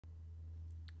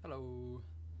Hello.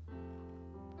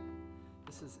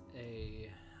 This is a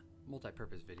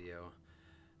multi-purpose video.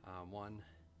 One,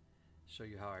 show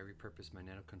you how I repurpose my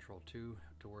NanoKontrol2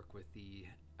 to work with the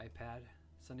iPad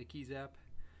Sunday Keys app.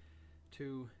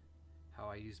 Two, how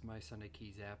I use my Sunday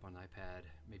Keys app on iPad.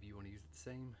 Maybe you want to use it the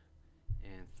same.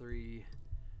 And three,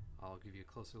 I'll give you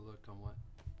a closer look on what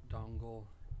dongle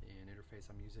and interface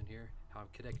I'm using here, how I'm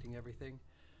connecting everything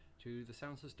to the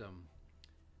sound system.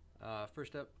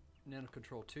 First up,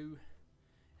 NanoKontrol2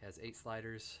 has 8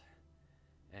 sliders,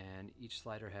 and each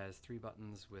slider has 3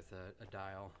 buttons with a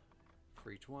dial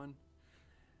for each one.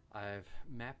 I've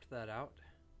mapped that out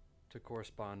to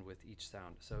correspond with each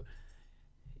sound. So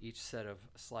each set of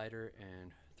slider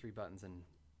and 3 buttons and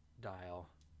dial,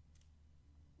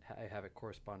 I have it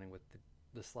corresponding with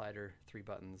the slider, 3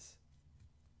 buttons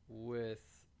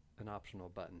with an optional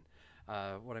button.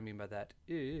 What I mean by that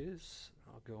is,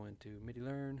 I'll go into MIDI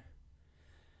learn.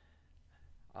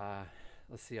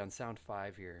 Let's see, on sound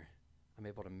 5 here, I'm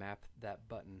able to map that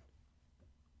button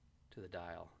to the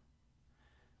dial.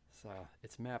 So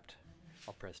it's mapped.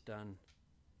 I'll press done.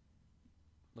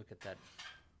 Look at that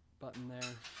button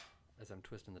there. As I'm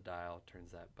twisting the dial, it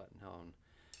turns that button on,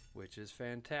 which is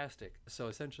fantastic. So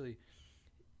essentially,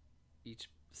 each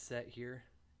set here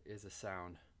is a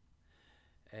sound.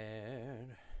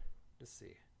 And let's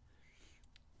see.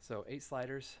 So 8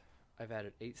 sliders. I've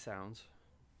added 8 sounds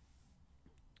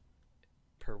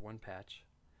per one patch,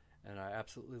 and I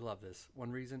absolutely love this.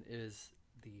 One reason is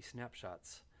the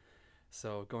snapshots.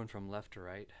 So going from left to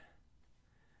right,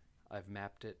 I've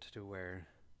mapped it to where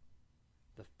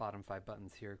the bottom 5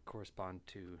 buttons here correspond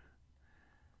to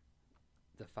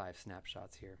the 5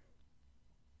 snapshots here.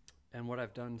 And what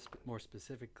I've done more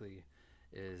specifically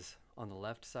is on the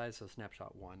left side, so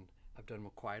snapshot 1, I've done more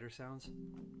quieter sounds.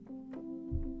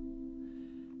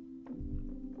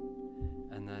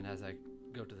 And then as I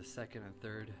go to the second and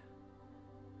third,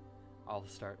 I'll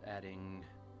start adding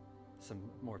some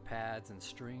more pads and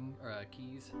string or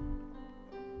keys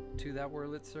to that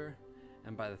Wurlitzer.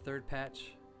 And by the third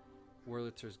patch,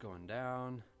 Wurlitzer's going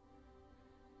down.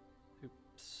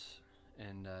 Oops.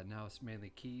 And now it's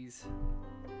mainly keys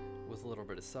with a little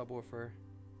bit of subwoofer.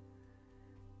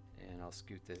 And I'll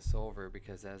scoot this over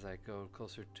because as I go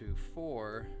closer to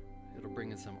 4, it'll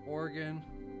bring in some organ.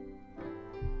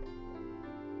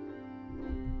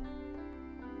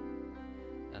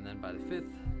 And then by the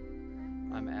 5th,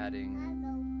 I'm adding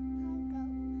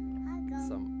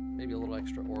some, maybe a little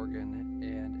extra organ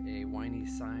and a whiny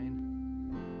sine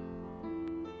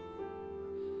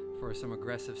for some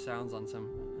aggressive sounds on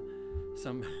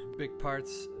some big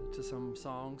parts to some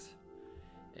songs.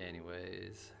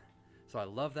 Anyways, so I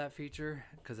love that feature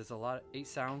because it's a lot of 8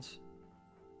 sounds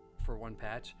for one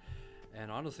patch. And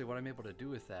honestly, what I'm able to do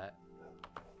with that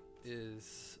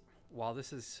is, while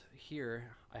this is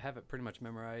here, I have it pretty much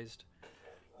memorized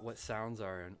what sounds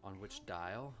are on which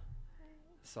dial.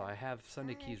 So I have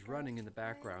Sunday Keys running in the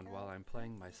background while I'm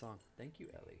playing my song. Thank you,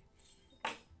 Ellie.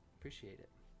 Appreciate it.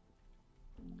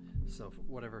 So for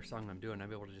whatever song I'm doing,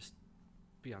 I'm able to just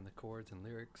be on the chords and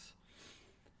lyrics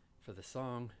for the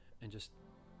song and just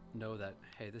know that,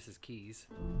 hey, this is keys.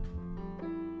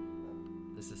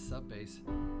 This is sub bass.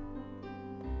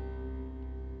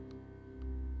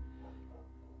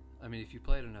 I mean, if you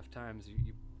play it enough times,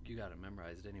 you got it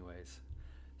memorized anyways.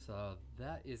 So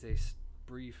that is a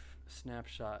brief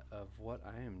snapshot of what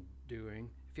I am doing.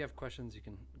 If you have questions, you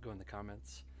can go in the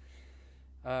comments.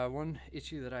 One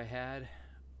issue that I had,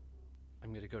 I'm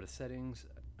going to go to settings.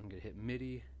 I'm going to hit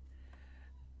MIDI.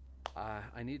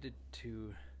 I needed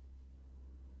to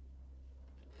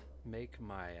make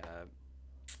my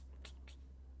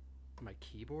my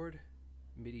keyboard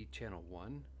MIDI channel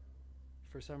 1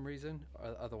 for some reason.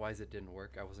 Otherwise it didn't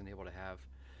work. I wasn't able to have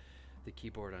the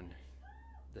keyboard on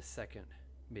the second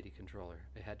MIDI controller.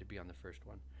 It had to be on the first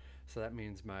one. So that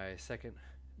means my second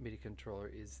MIDI controller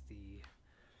is the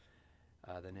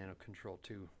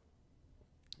NanoKontrol2,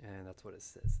 and that's what it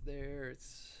says there.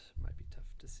 It's might be tough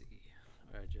to see.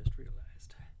 I just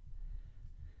realized.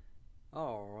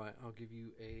 Alright, I'll give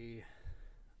you a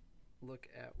look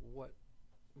at what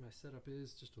my setup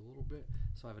is just a little bit.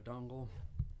 So I have a dongle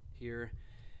here,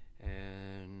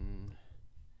 and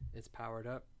it's powered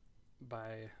up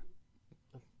by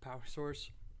a power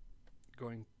source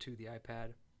going to the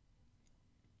iPad,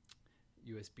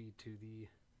 USB to the,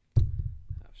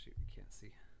 oh shoot, you can't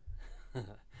see,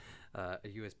 a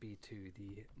USB to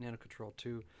the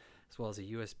NanoKontrol2, as well as a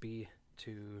USB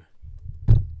to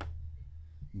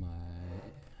my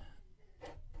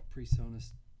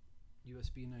PreSonus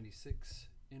USB 96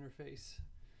 interface.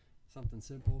 Something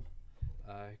simple.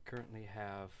 I currently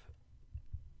have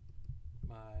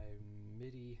my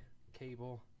MIDI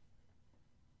cable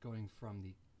going from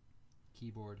the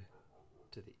keyboard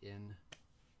to the in.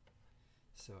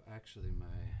 So actually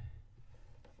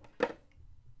my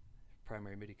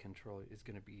primary MIDI controller is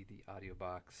going to be the audio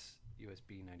box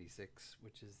USB 96,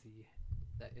 which is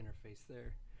that interface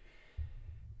there.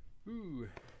 Ooh,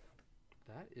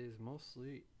 that is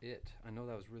mostly it. I know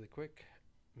that was really quick.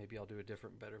 Maybe I'll do a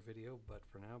different, better video, but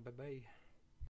for now, bye-bye.